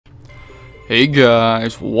Hey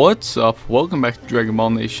guys, what's up? Welcome back to Dragon Ball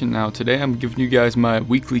Nation. Now today I'm giving you guys my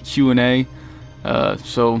weekly Q&A.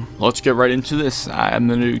 So let's get right into this. I'm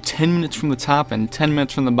going to do 10 minutes from the top and 10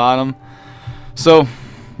 minutes from the bottom. So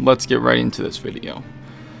let's get right into this video.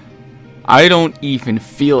 I don't even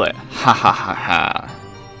feel it. Ha ha ha ha.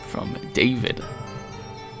 From David.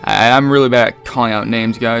 I'm really bad at calling out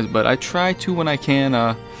names, guys, but I try to when I can.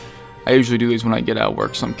 I usually do these when I get out of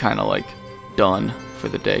work, so I'm kind of like done for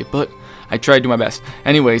the day, but I try to do my best.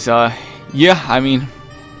 Anyways, yeah, I mean,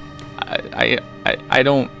 I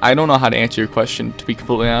don't know how to answer your question, to be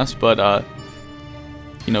completely honest, but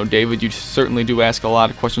you know, David, you certainly do ask a lot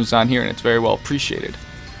of questions on here, and it's very well appreciated.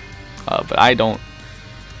 But I don't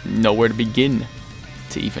know where to begin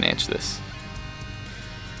to even answer this.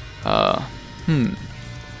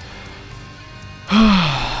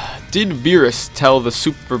 Did Beerus tell the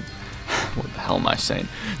what the hell am I saying?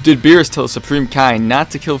 Did Beerus tell the Supreme Kai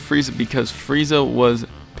not to kill Frieza because Frieza was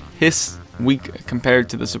his weak compared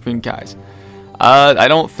to the Supreme Kais? I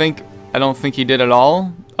don't think he did at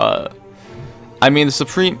all. I mean, the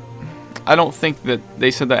Supreme. I don't think that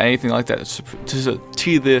they said that anything like that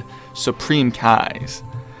to the Supreme Kais.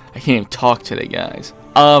 I can't even talk today, guys.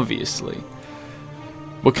 Obviously.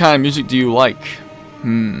 What kind of music do you like?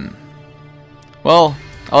 Well,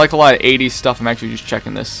 I like a lot of 80s stuff. I'm actually just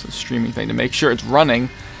checking this streaming thing to make sure it's running,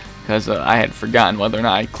 because I had forgotten whether or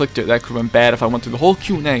not I clicked it. That could have been bad if I went through the whole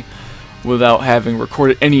Q&A without having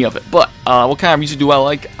recorded any of it. But what kind of music do I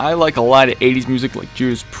like? I like a lot of 80s music, like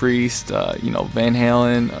Judas Priest, you know, Van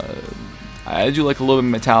Halen. I do like a little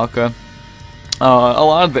bit of Metallica. A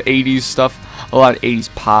lot of the 80s stuff, a lot of 80s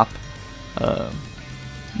pop.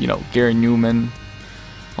 You know, Gary Newman,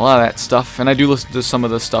 a lot of that stuff. And I do listen to some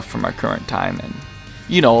of the stuff from our current time, and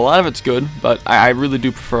you know, a lot of it's good, but I really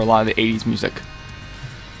do prefer a lot of the 80s music.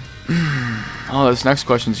 Oh, this next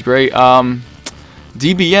question is great.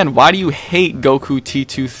 DBN, why do you hate Goku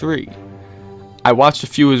T23? I watched a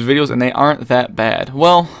few of his videos, and they aren't that bad.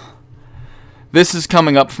 Well, this is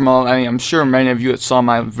coming up from, I mean, I'm sure many of you that saw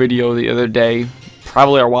my video the other day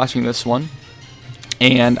probably are watching this one.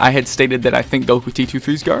 And I had stated that I think Goku T23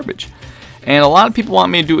 is garbage. And a lot of people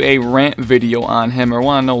want me to do a rant video on him, or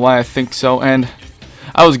want to know why I think so, and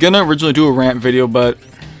I was gonna originally do a rant video, but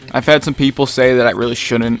I've had some people say that I really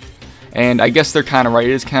shouldn't, and I guess they're kind of right.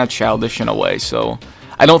 It is kind of childish in a way, so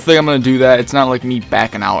I don't think I'm gonna do that. It's not like me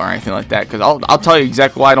backing out or anything like that, because I'll tell you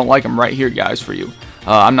exactly why I don't like him right here, guys, for you.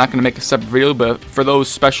 I'm not gonna make a separate video, but for those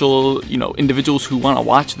special, you know, individuals who want to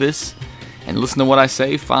watch this and listen to what I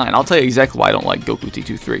say, fine. I'll tell you exactly why I don't like Goku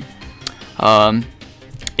T23.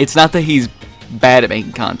 It's not that he's bad at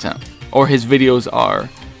making content, or his videos are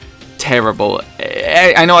terrible.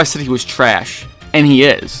 I know I said he was trash, and he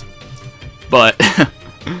is, but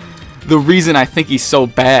the reason I think he's so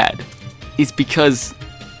bad is because,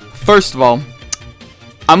 first of all,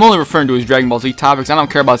 I'm only referring to his Dragon Ball Z topics. I don't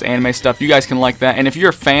care about his anime stuff. You guys can like that, and if you're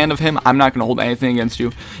a fan of him, I'm not going to hold anything against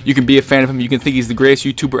you. You can be a fan of him. You can think he's the greatest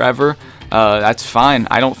YouTuber ever. That's fine.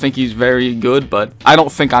 I don't think he's very good, but I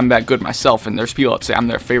don't think I'm that good myself, and there's people that say I'm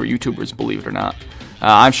their favorite YouTubers, believe it or not.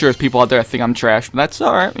 I'm sure there's people out there that think I'm trash, but that's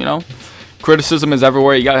alright, you know. Criticism is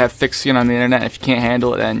everywhere. You gotta have thick skin on the internet. If you can't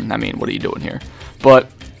handle it, then, I mean, what are you doing here? But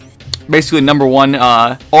basically, number one,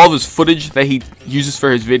 all of his footage that he uses for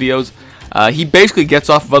his videos, he basically gets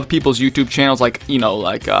off of other people's YouTube channels, like, you know,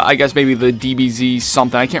 like, I guess maybe the DBZ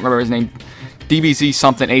something. I can't remember his name. DBZ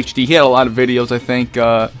something HD. He had a lot of videos, I think.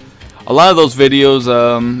 A lot of those videos,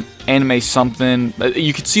 anime something,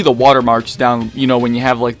 you can see the watermarks down, you know, when you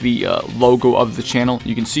have, like, the logo of the channel.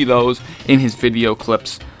 You can see those in his video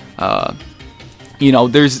clips. You know,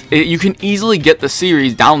 you can easily get the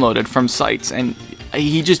series downloaded from sites, and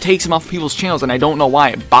he just takes them off people's channels, and I don't know why.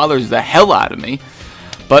 It bothers the hell out of me.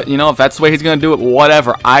 But, you know, if that's the way he's going to do it,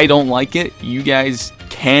 whatever. I don't like it. You guys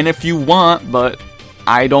can if you want, but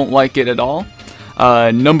I don't like it at all.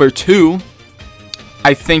 Number two,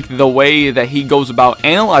 I think the way that he goes about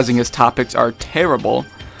analyzing his topics are terrible.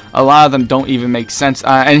 A lot of them don't even make sense.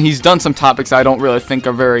 And he's done some topics I don't really think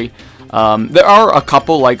are very... there are a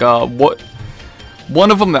couple, like, one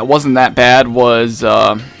of them that wasn't that bad was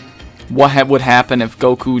what would happen if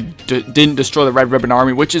Goku didn't destroy the Red Ribbon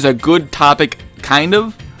Army, which is a good topic, kind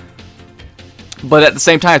of. But at the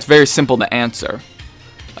same time, it's very simple to answer.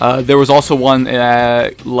 There was also one,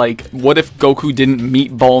 like, what if Goku didn't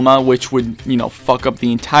meet Bulma, which would, you know, fuck up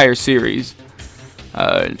the entire series.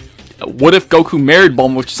 What if Goku married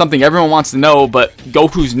Bulma, which is something everyone wants to know, but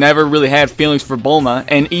Goku's never really had feelings for Bulma,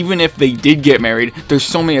 and even if they did get married, there's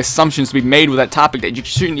so many assumptions to be made with that topic that you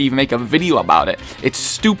shouldn't even make a video about it. It's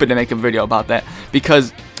stupid to make a video about that,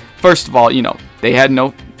 because, first of all, you know, they had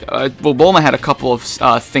no well, Bulma had a couple of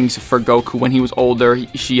things for Goku when he was older.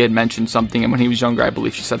 She had mentioned something, and when he was younger, I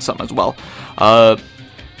believe she said something as well.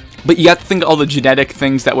 But you have to think of all the genetic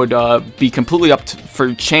things that would be completely up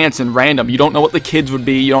for chance and random. You don't know what the kids would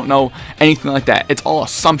be. You don't know anything like that. It's all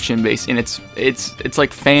assumption based, and it's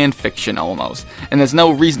like fan fiction almost. And there's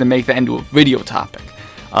no reason to make that into a video topic.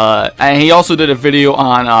 And he also did a video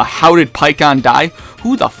on how did Pikkon die.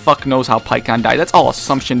 Who the fuck knows how Pikkon died? That's all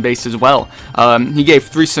assumption based as well. He gave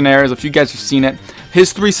 3 scenarios. If you guys have seen it,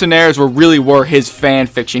 his 3 scenarios were his fan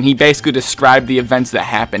fiction. He basically described the events that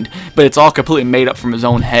happened, but it's all completely made up from his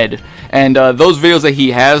own head. And those videos that he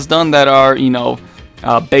has done that are, you know,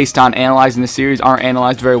 based on analyzing the series aren't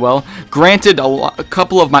analyzed very well. Granted, a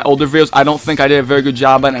couple of my older videos I don't think I did a very good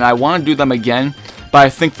job on, and I want to do them again. But I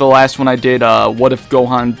think the last one I did, what if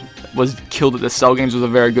Gohan was killed at the Cell Games, was a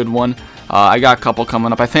very good one. I got a couple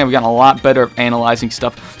coming up. I think I've gotten a lot better at analyzing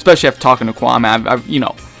stuff, especially after talking to Kwame. I've you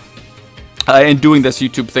know, and doing this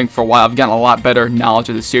YouTube thing for a while, I've gotten a lot better knowledge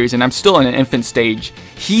of the series, and I'm still in an infant stage.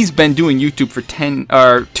 He's been doing YouTube for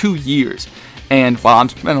 2 years, and while I'm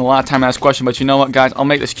spending a lot of time on this question, but you know what, guys, I'll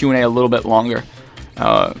make this Q&A a little bit longer.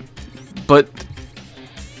 But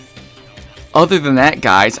other than that,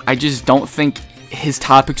 guys, I just don't think his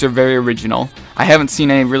topics are very original. I haven't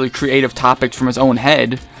seen any really creative topics from his own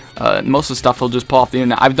head. Most of the stuff he'll just pull off the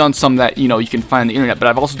internet. I've done some that, you know, you can find on the internet, but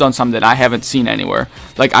I've also done some that I haven't seen anywhere.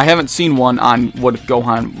 Like, I haven't seen one on what if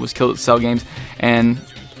Gohan was killed at Cell Games, and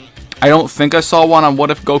I don't think I saw one on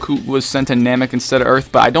what if Goku was sent to Namek instead of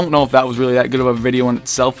Earth, but I don't know if that was really that good of a video in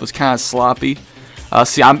itself. It was kind of sloppy.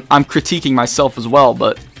 See, I'm critiquing myself as well,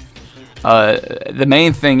 but the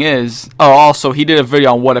main thing is, oh, also he did a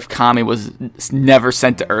video on what if Kami was never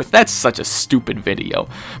sent to Earth. That's such a stupid video.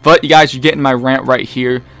 But you guys, you're getting my rant right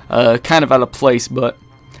here. Kind of out of place, but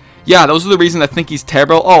yeah, those are the reasons I think he's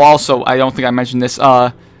terrible. Oh, also, I don't think I mentioned this.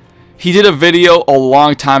 He did a video a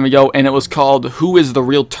long time ago, and it was called "Who is the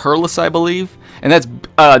Real Turles," I believe. And that's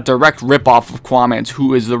a direct ripoff of Kwame's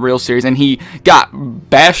 "Who is the Real" series, and he got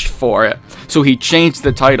bashed for it. So he changed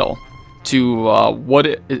the title to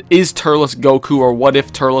 "What is Turles Goku?" or "What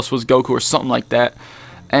if Turles was Goku?" or something like that.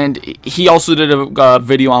 And he also did a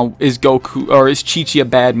video on is Goku or is Chi-Chi a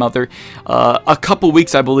bad mother? A couple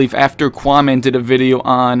weeks, I believe, after Kwame did a video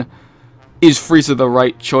on is Frieza the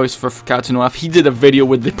right choice for Fakatsu no F, he did a video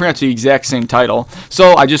with pretty much the exact same title.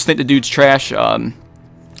 So I just think the dude's trash.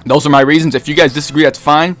 Those are my reasons. If you guys disagree, that's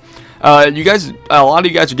fine. You guys, a lot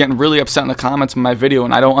of you guys are getting really upset in the comments in my video,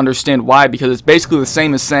 and I don't understand why, because it's basically the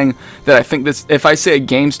same as saying that I think this, if I say a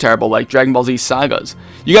game's terrible, like Dragon Ball Z Sagas,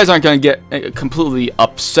 you guys aren't going to get completely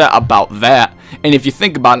upset about that. And if you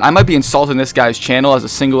think about it, I might be insulting this guy's channel as a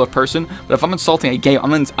singular person, but if I'm insulting a game,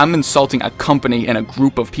 I'm insulting a company and a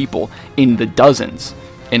group of people in the dozens,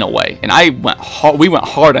 in a way. And we went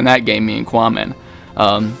hard on that game, me and Kwame.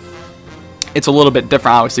 It's a little bit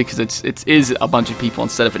different, obviously, because it is a bunch of people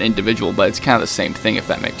instead of an individual, but it's kind of the same thing, if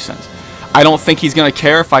that makes sense. I don't think he's going to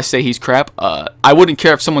care if I say he's crap. I wouldn't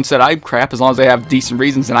care if someone said I'm crap, as long as they have decent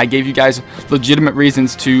reasons, and I gave you guys legitimate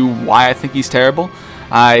reasons to why I think he's terrible.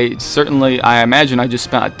 I imagine I just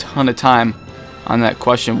spent a ton of time on that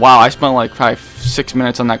question. Wow, I spent like probably 6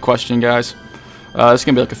 minutes on that question, guys. It's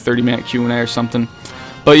going to be like a 30-minute Q&A or something.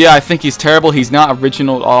 But yeah, I think he's terrible. He's not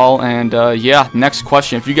original at all. And yeah, next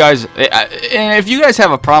question. If you guys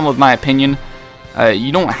have a problem with my opinion,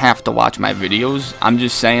 you don't have to watch my videos. I'm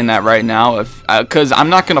just saying that right now, because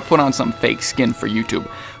I'm not gonna put on some fake skin for YouTube.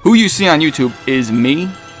 Who you see on YouTube is me.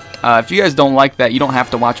 If you guys don't like that, you don't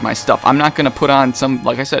have to watch my stuff. I'm not gonna put on some,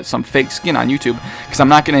 like I said, some fake skin on YouTube, because I'm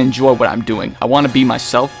not gonna enjoy what I'm doing. I want to be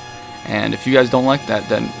myself. And if you guys don't like that,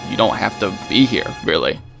 then you don't have to be here,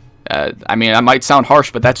 really. I mean, that might sound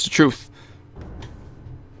harsh, but that's the truth.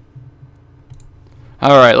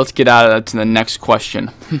 Alright, let's get out of that to the next question.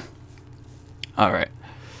 Alright.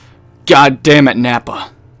 God damn it,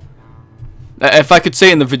 Nappa. If I could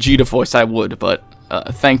say it in the Vegeta voice, I would, but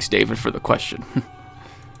thanks, David, for the question.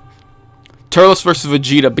 Turles versus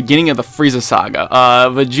Vegeta, beginning of the Frieza saga.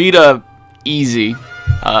 Vegeta, easy.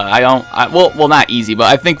 Well, not easy, but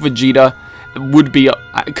I think Vegeta would be,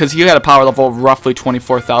 because he had a power level of roughly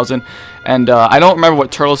 24,000, and I don't remember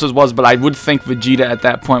what Turles' was, but I would think Vegeta at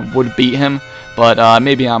that point would beat him, but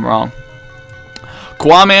maybe I'm wrong.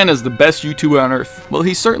 Kwame is the best YouTuber on Earth. Well,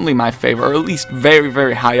 he's certainly my favorite, or at least very,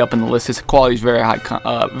 very high up in the list. His quality is very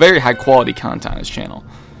high quality content on his channel.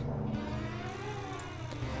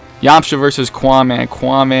 Yamcha versus Kwame.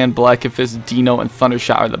 Kwame, Black Fist, Dino, and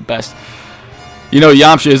Thundershot are the best. You know,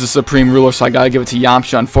 Yamcha is the supreme ruler, so I gotta give it to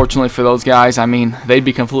Yamcha. Unfortunately for those guys, I mean, they'd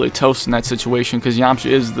be completely toast in that situation, because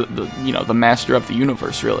Yamcha is the master of the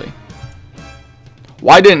universe, really.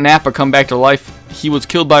 Why didn't Nappa come back to life? He was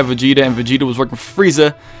killed by Vegeta, and Vegeta was working for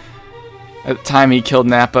Frieza at the time he killed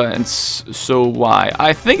Nappa, and so why?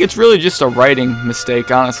 I think it's really just a writing mistake,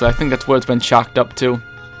 honestly. I think that's what it's been chalked up to.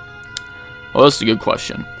 Well, that's a good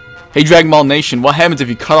question. Hey, Dragon Ball Nation, what happens if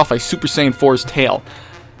you cut off a Super Saiyan 4's tail?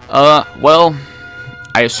 Well,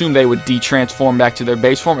 I assume they would de-transform back to their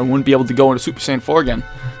base form and wouldn't be able to go into Super Saiyan 4 again.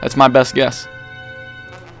 That's my best guess.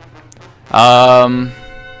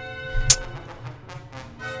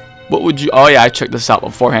 What would you... Oh, yeah, I checked this out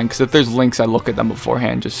beforehand, because if there's links, I look at them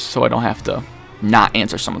beforehand, just so I don't have to not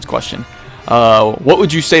answer someone's question. What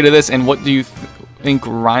would you say to this, and what do you think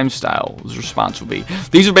Rhyme Style's response would be?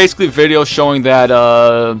 These are basically videos showing that,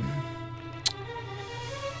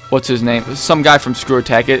 what's his name? Some guy from Screw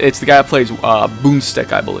Attack. It's the guy that plays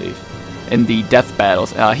Boomstick, I believe, in the death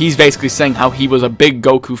battles. He's basically saying how he was a big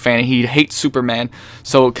Goku fan, and he hates Superman,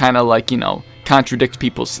 so it kind of, like, you know, contradicts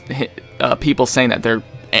people saying that they're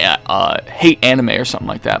hate anime or something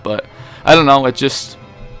like that. But I don't know, that's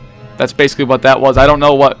basically what that was. I don't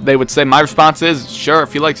know what they would say. My response is, sure,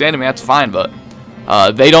 if he likes anime, that's fine, but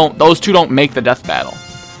those two don't make the death battle.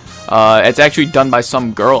 It's actually done by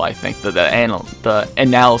some girl, I think, the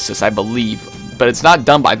analysis, I believe, but it's not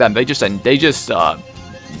done by them. They just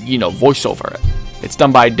you know, voice over it. It's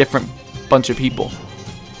done by a different bunch of people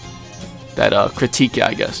that critique it,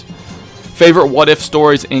 I guess. Favorite what if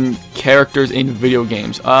stories in characters in video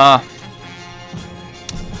games? What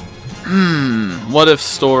if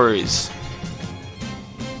stories?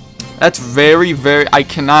 That's very, I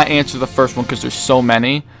cannot answer the first one because there's so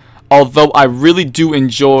many. Although I really do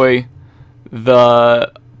enjoy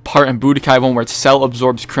the part in Budokai one where Cell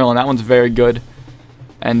absorbs Krillin. That one's very good.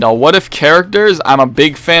 And what if characters? I'm a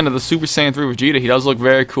big fan of the Super Saiyan 3 Vegeta. He does look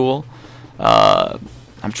very cool.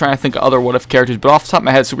 I'm trying to think of other what if characters, but off the top of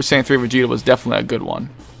my head, Super Saiyan 3 Vegeta was definitely a good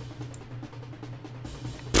one.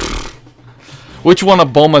 Which one of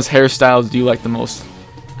Bulma's hairstyles do you like the most?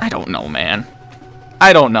 I don't know, man.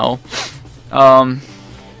 I don't know. How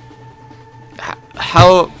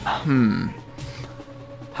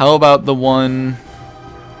about the one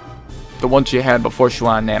she had before she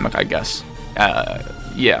went on Namek, I guess.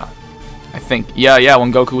 Yeah. I think, yeah,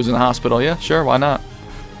 when Goku was in the hospital. Yeah, sure, why not?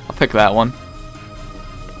 I'll pick that one.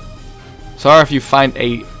 Sorry if you find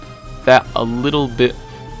that a little bit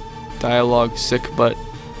dialogue sick, but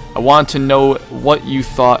I want to know what you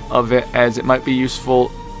thought of it, as it might be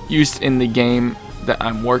used in the game that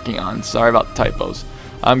I'm working on. Sorry about the typos.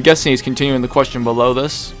 I'm guessing he's continuing the question below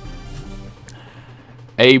this.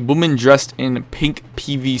 A woman dressed in pink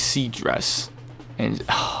PVC dress, and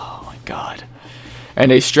oh my god,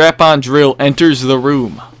 and a strap-on drill enters the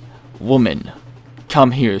room. Woman,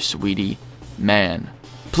 come here, sweetie. Man,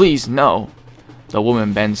 please, no. The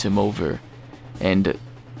woman bends him over and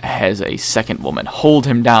has a second woman hold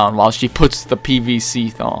him down while she puts the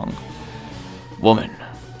PVC thong. Woman,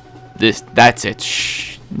 that's it.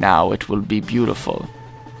 Shh. Now it will be beautiful.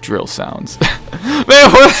 Drill sounds.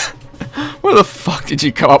 Man, where the fuck did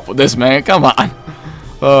you come up with this, man? Come on.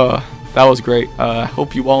 That was great. I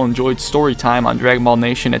hope you all enjoyed story time on Dragon Ball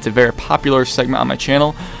Nation. It's a very popular segment on my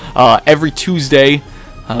channel. Every Tuesday,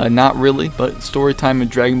 not really, but story time with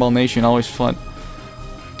Dragon Ball Nation, always fun.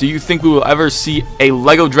 Do you think we will ever see a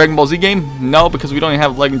Lego Dragon Ball Z game? No, because we don't even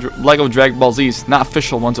have Lego Dragon Ball Zs. Not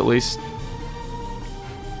official ones, at least.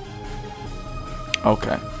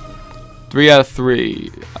 Okay. 3 out of 3.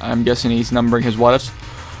 I'm guessing he's numbering his what ifs.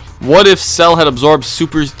 What if Cell had absorbed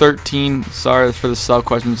Super 13? Sorry for the Cell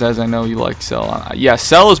questions, as I know you like Cell. Yeah,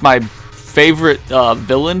 Cell is my favorite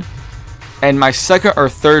villain, and my second or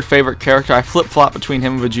third favorite character. I flip-flop between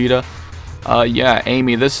him and Vegeta. Yeah,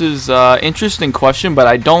 Amy, this is an interesting question, but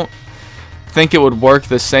I don't think it would work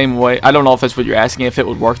the same way. I don't know if that's what you're asking, if it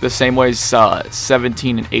would work the same way as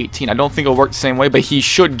 17 and 18. I don't think it would work the same way, but he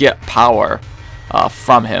should get power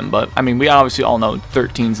from him. But, I mean, we obviously all know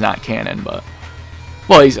 13's not canon, but...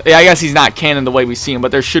 Well, I guess he's not canon the way we see him,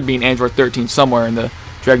 but there should be an Android 13 somewhere in the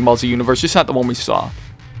Dragon Ball Z universe, just not the one we saw,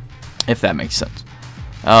 if that makes sense.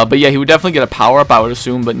 But yeah, he would definitely get a power-up, I would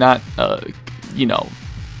assume, but not, you know,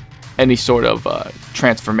 any sort of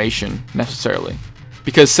transformation, necessarily.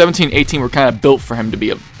 Because 17 and 18 were kind of built for him to be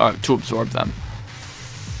to absorb them.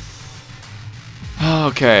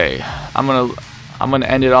 Okay, I'm gonna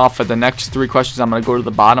end it off at the next 3 questions. I'm gonna go to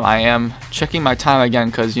the bottom. I am checking my time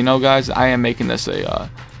again because, you know, guys, I am making this a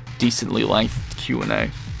decently length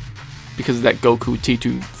Q&A because of that Goku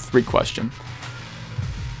T23 question.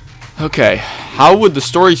 Okay, how would the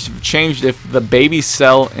story have changed if the baby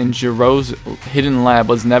Cell in Jiro's hidden lab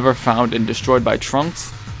was never found and destroyed by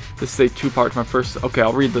Trunks? This is a 2-part. My first. Okay,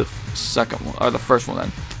 I'll read the second one or the first one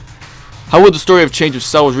then. How would the story have changed if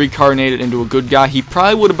Cell was reincarnated into a good guy? He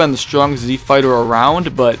probably would have been the strongest Z fighter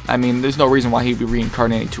around, but I mean, there's no reason why he'd be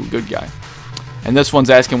reincarnated to a good guy. And this one's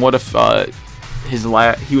asking, what if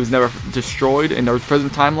he was never destroyed in the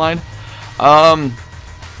present timeline?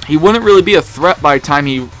 He wouldn't really be a threat by the time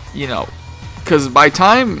he, you know, because by the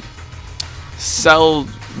time Cell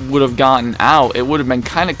would have gotten out, it would have been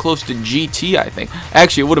kind of close to GT, I think.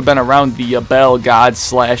 Actually, it would have been around the Battle God /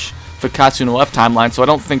 Fakatsu no F timeline, so I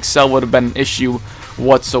don't think Cell would have been an issue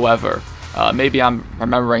whatsoever. Maybe I'm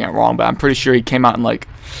remembering it wrong, but I'm pretty sure he came out in, like,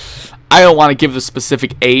 I don't want to give the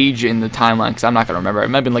specific age in the timeline because I'm not going to remember. It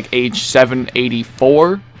might have been like age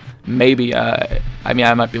 784. Maybe, I mean,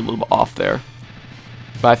 I might be a little bit off there.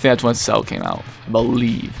 But I think that's when Cell came out, I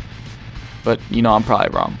believe. But, you know, I'm probably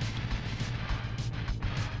wrong.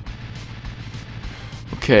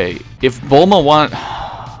 Okay, if Bulma wanted...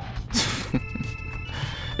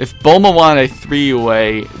 If Bulma wanted a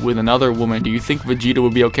 3-way with another woman, do you think Vegeta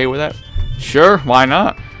would be okay with that? Sure, why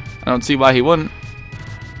not? I don't see why he wouldn't.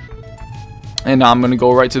 And now I'm going to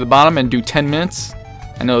go right to the bottom and do 10 minutes.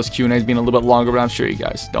 I know this Q&A is being a little bit longer, but I'm sure you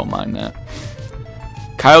guys don't mind that.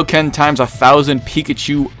 Kaioken times 1,000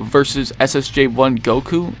 Pikachu versus SSJ1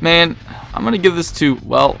 Goku. Man, I'm going to give this to,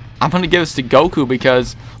 well, I'm going to give this to Goku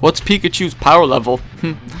because what's Pikachu's power level?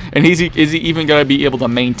 And is he even going to be able to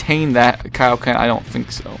maintain that Kaioken? I don't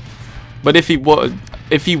think so. But if he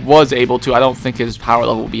was able to, I don't think his power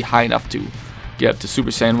level would be high enough to get up to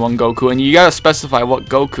Super Saiyan 1 Goku. And you got to specify what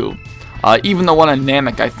Goku. Even the one on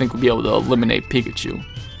Namek, I think, would be able to eliminate Pikachu.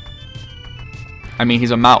 I mean,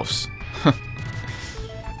 he's a mouse.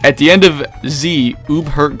 At the end of Z, Oob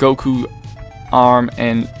hurt Goku arm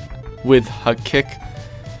and with a kick.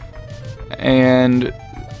 And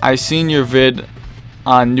I seen your vid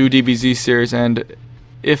on new DBZ series, and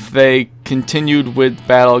if they continued with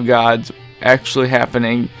Battle Gods actually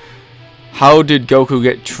happening, how did Goku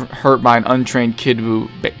get hurt by an untrained Kid Buu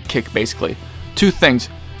kick, basically? Two things.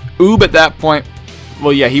 Oob at that point,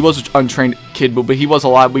 well, yeah, he was an untrained Kid Buu, but he was a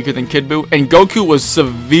lot weaker than Kid Buu, and Goku was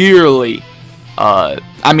severely...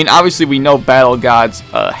 I mean, obviously we know Battle Gods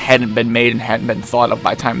hadn't been made and hadn't been thought of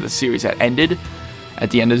by the time the series had ended at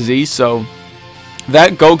the end of Z, so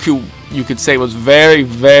that Goku, you could say, was very,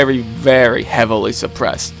 very, very heavily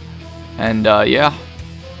suppressed. And, yeah.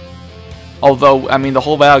 Although, I mean, the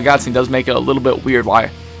whole Battle Gods thing does make it a little bit weird why,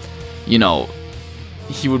 you know,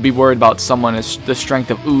 he would be worried about someone as the strength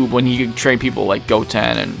of Oob when he could train people like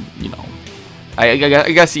Goten and, you know, I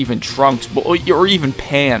guess even Trunks, or even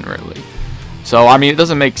Pan, really. So, I mean, it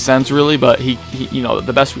doesn't make sense, really, but he you know,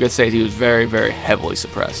 the best we could say is he was very, very heavily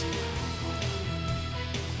suppressed.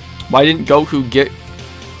 Why didn't Goku get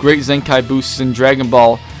great Zenkai boosts in Dragon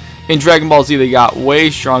Ball? In Dragon Ball Z, they got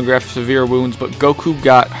way stronger after severe wounds, but Goku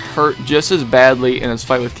got hurt just as badly in his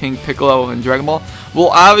fight with King Piccolo in Dragon Ball. Well,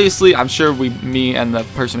 obviously, I'm sure me and the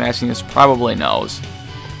person asking this probably knows.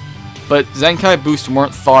 But Zenkai boosts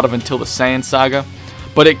weren't thought of until the Saiyan Saga.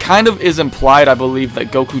 But it kind of is implied, I believe,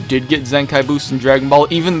 that Goku did get Zenkai boosts in Dragon Ball,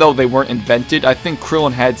 even though they weren't invented. I think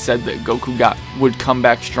Krillin had said that Goku would come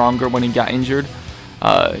back stronger when he got injured.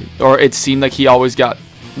 Or it seemed like he always got,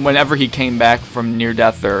 whenever he came back from near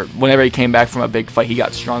death, or whenever he came back from a big fight, he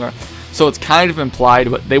got stronger. So it's kind of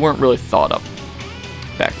implied, but they weren't really thought of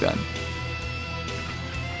back then.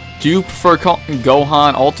 Do you prefer calling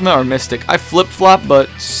Gohan Ultimate or Mystic? I flip-flop, but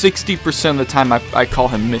 60% of the time I call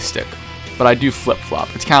him Mystic. But I do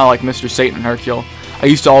flip-flop. It's kind of like Mr. Satan and Hercule. I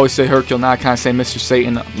used to always say Hercule, now I kind of say Mr.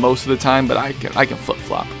 Satan most of the time, but I can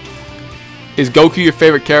flip-flop. Is Goku your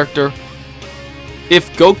favorite character?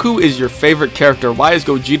 If Goku is your favorite character, why is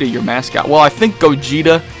Gogeta your mascot? Well, I think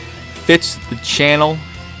Gogeta fits the channel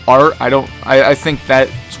art. I think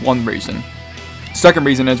that's one reason. Second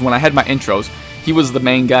reason is when I had my intros, he was the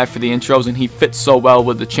main guy for the intros, and he fits so well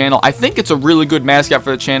with the channel. I think it's a really good mascot for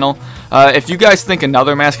the channel. If you guys think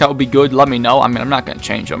another mascot would be good, let me know. I mean, I'm not going to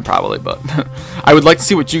change them probably, but I would like to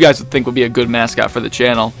see what you guys would think would be a good mascot for the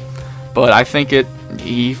channel. But I think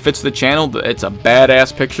he fits the channel. It's a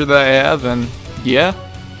badass picture that I have, and yeah.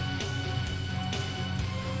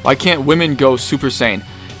 Why can't women go Super Saiyan?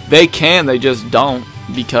 They can, they just don't,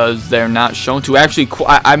 because they're not shown to. Actually,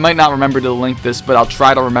 I might not remember to link this, but I'll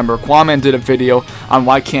try to remember. Quaman did a video on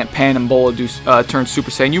why can't Pan and Bola turn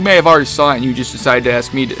Super Saiyan. You may have already saw it, and you just decided to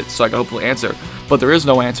ask me so I can hopefully answer. But there is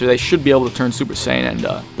no answer. They should be able to turn Super Saiyan, and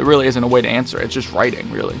there really isn't a way to answer it. It's just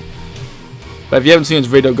writing, really. But if you haven't seen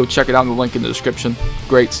this video, go check it out in the link in the description.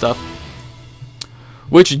 Great stuff.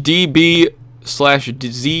 Which DB/ZGT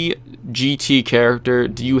character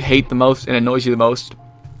do you hate the most and annoys you the most?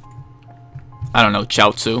 I don't know,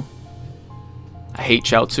 Chaozu. I hate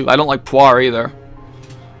Chaozu. I don't like Puar either.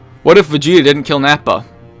 What if Vegeta didn't kill Nappa?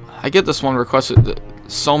 I get this one requested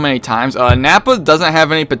so many times. Nappa doesn't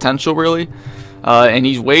have any potential really, and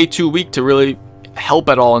he's way too weak to really help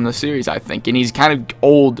at all in the series, I think. And he's kind of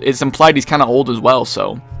old. It's implied he's kind of old as well,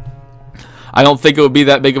 so I don't think it would be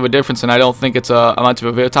that big of a difference, and I don't think it's a much of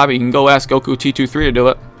a video topic. You can go ask Goku T23 to do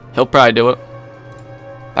it. He'll probably do it.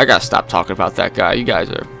 I gotta stop talking about that guy. You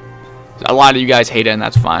guys are... A lot of you guys hate it, and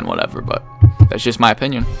that's fine, whatever, but that's just my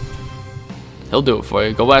opinion. He'll do it for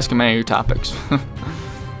you. Go ask him any of your topics.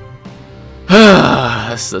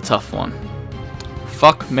 This is a tough one.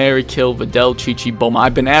 Fuck, marry, kill, Videl, Chi-Chi, Bulma.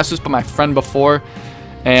 I've been asked this by my friend before,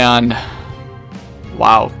 and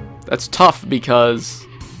wow, that's tough because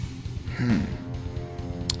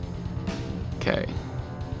okay.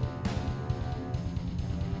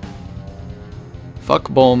 Fuck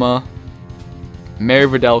Bulma, marry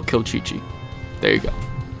Videl, kill Chi-Chi. There you go.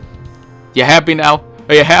 You happy now?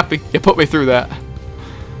 Are you happy? You put me through that.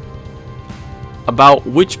 About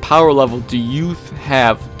which power level do you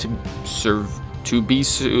have to survive?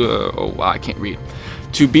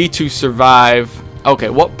 Okay,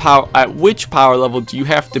 at which power level do you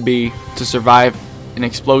have to be to survive an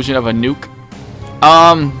explosion of a nuke?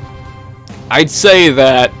 I'd say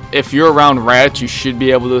that if you're around Raditz, you should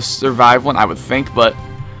be able to survive one, I would think, but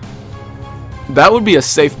that would be a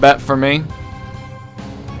safe bet for me.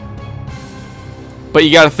 But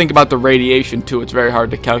you got to think about the radiation too. It's very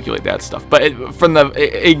hard to calculate that stuff. But from the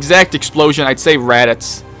exact explosion, I'd say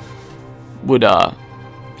Raditz would,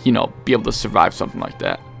 you know, be able to survive something like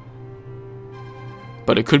that.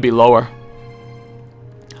 But it could be lower.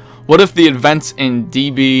 What if the events in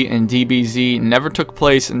DB and DBZ never took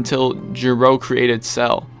place until Jiro created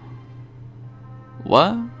Cell?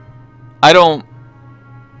 What?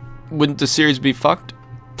 Wouldn't the series be fucked?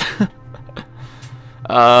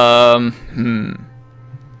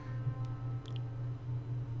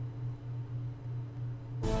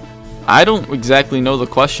 I don't exactly know the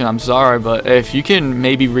question, I'm sorry, but if you can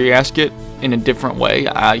maybe re-ask it in a different way,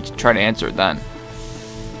 I can try to answer it then.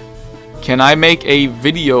 Can I make a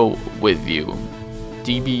video with you?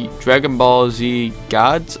 DB Dragon Ball Z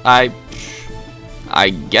Gods? I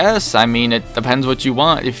guess. I mean, it depends what you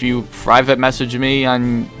want. If you private message me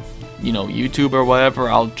on, you know, YouTube or whatever,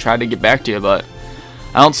 I'll try to get back to you, but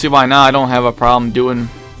I don't see why not. I don't have a problem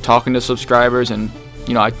talking to subscribers, and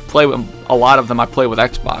you know, I play with a lot of them. I play with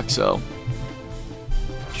Xbox, so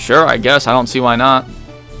sure, I guess. I don't see why not.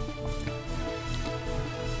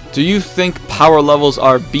 Do you think power levels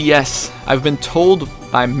are BS? I've been told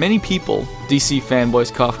by many people, DC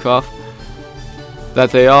fanboys, cough cough, that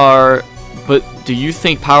they are. But do you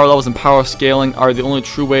think power levels and power scaling are the only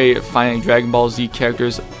true way of finding Dragon Ball Z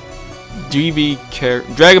characters,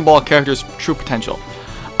 Dragon Ball characters' true potential?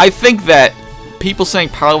 I think that people saying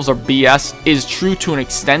power levels are BS is true to an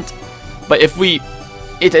extent, but if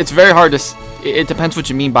it's very hard to. It depends what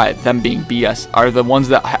you mean by them being BS. Are the ones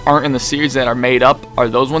that aren't in the series that are made up, are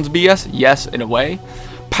those ones BS? Yes, in a way.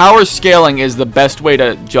 Power scaling is the best way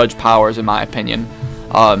to judge powers, in my opinion.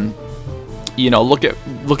 You know, look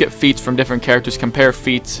at feats from different characters, compare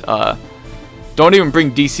feats. Don't even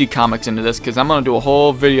bring DC Comics into this, because I'm gonna do a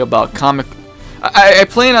whole video about comic. I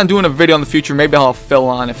plan on doing a video in the future. Maybe I'll have Phil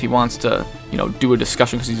on if he wants to, you know, do a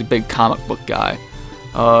discussion, because he's a big comic book guy.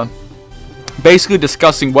 Basically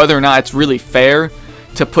discussing whether or not it's really fair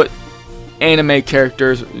to put anime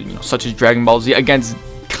characters, you know, such as Dragon Ball Z, against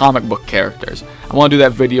comic book characters. I want to do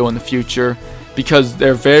that video in the future because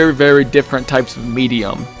they're very, very different types of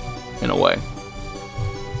medium in a way.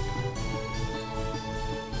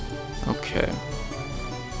 Okay.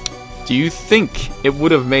 Do you think it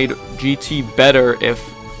would have made GT better if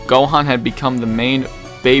Gohan had become the main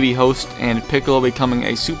baby host and Piccolo becoming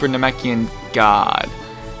a Super Namekian god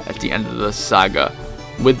at the end of the saga?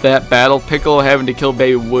 With that battle, Piccolo having to kill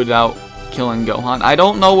Baby without killing Gohan. I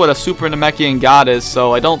don't know what a Super Namekian god is,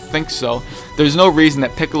 so I don't think so. There's no reason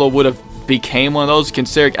that Piccolo would have became one of those,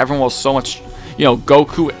 considering everyone was so much, you know,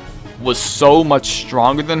 Goku was so much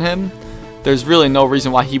stronger than him. There's really no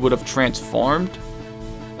reason why he would have transformed.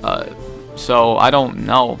 So I don't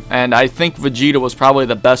know. And I think Vegeta was probably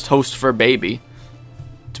the best host for Baby,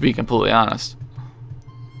 to be completely honest.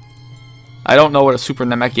 I don't know what a Super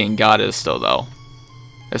Namekian god is still, though.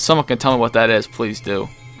 If someone can tell me what that is, please do.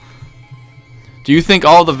 Do you think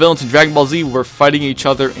all the villains in Dragon Ball Z were fighting each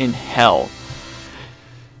other in hell?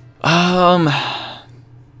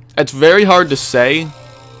 It's very hard to say.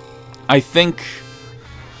 I think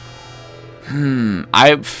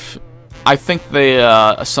I think they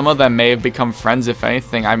some of them may have become friends, if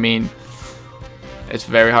anything. I mean, it's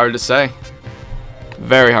very hard to say.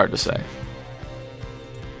 Very hard to say.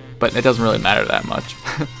 but it doesn't really matter that much.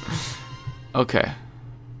 Okay.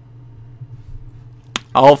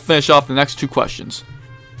 I'll finish off the next 2 questions.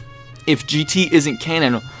 If GT isn't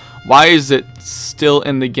canon, why is it still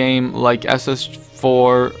in the game like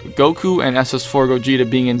SS4 Goku and SS4 Gogeta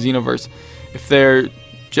being in Xenoverse? If they're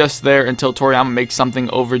just there until Toriyama makes something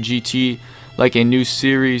over GT like a new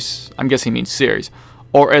series, I'm guessing he means series,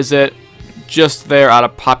 or is it just there out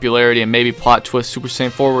of popularity and maybe plot twist Super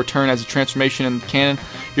Saiyan 4 return as a transformation in canon?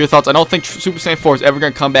 Your thoughts? I don't think Super Saiyan 4 is ever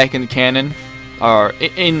going to come back in the canon or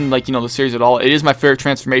in like, you know, the series at all. It is my favorite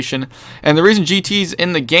transformation, and the reason GT's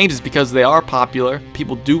in the games is because they are popular.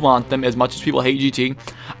 People do want them as much as people hate GT.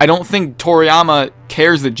 I don't think Toriyama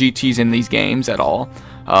cares that GT's in these games at all.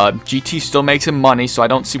 GT still makes him money, so I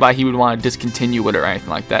don't see why he would want to discontinue it or anything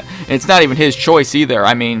like that. And it's not even his choice either.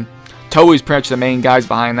 I mean, Toei's pretty much the main guys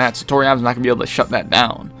behind that, so Toriyama's not going to be able to shut that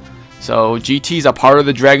down. So GT's a part of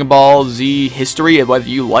the Dragon Ball Z history, whether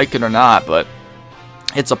you like it or not, but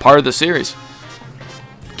it's a part of the series.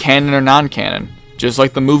 Canon or non-canon, just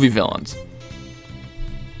like the movie villains.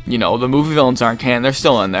 You know, the movie villains aren't canon, they're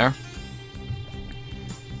still in there.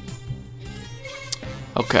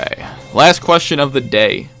 Okay, last question of the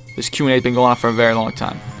day. This Q&A has been going on for a very long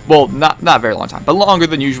time. Well, not very long time, but longer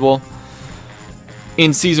than usual.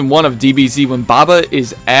 In Season 1 of DBZ, when Baba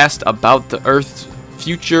is asked about the Earth's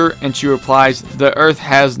future, and she replies, "The Earth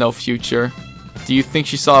has no future." Do you think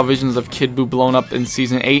she saw visions of Kid Buu blown up in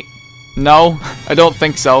Season 8? No, I don't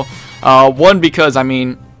think so. One, because, I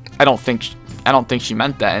mean, I don't think she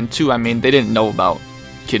meant that, and 2, I mean, they didn't know about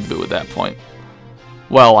Kid Buu at that point.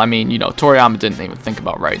 Well, I mean, you know, Toriyama didn't even think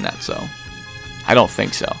about writing that, so I don't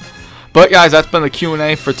think so. But guys, that's been the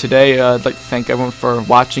Q&A for today. I'd like to thank everyone for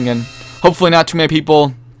watching, and hopefully not too many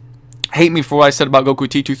people hate me for what I said about Goku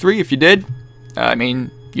T23. If you did, I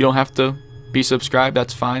mean, you don't have to be subscribed,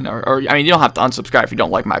 that's fine. Or I mean, you don't have to unsubscribe if you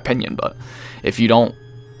don't like my opinion, but if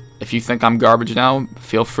you think I'm garbage now,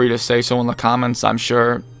 feel free to say so in the comments. I'm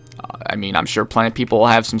sure, I'm sure plenty of people will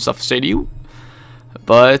have some stuff to say to you.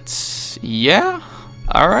 But, yeah.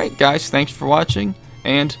 Alright, guys, thanks for watching,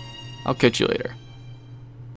 and I'll catch you later.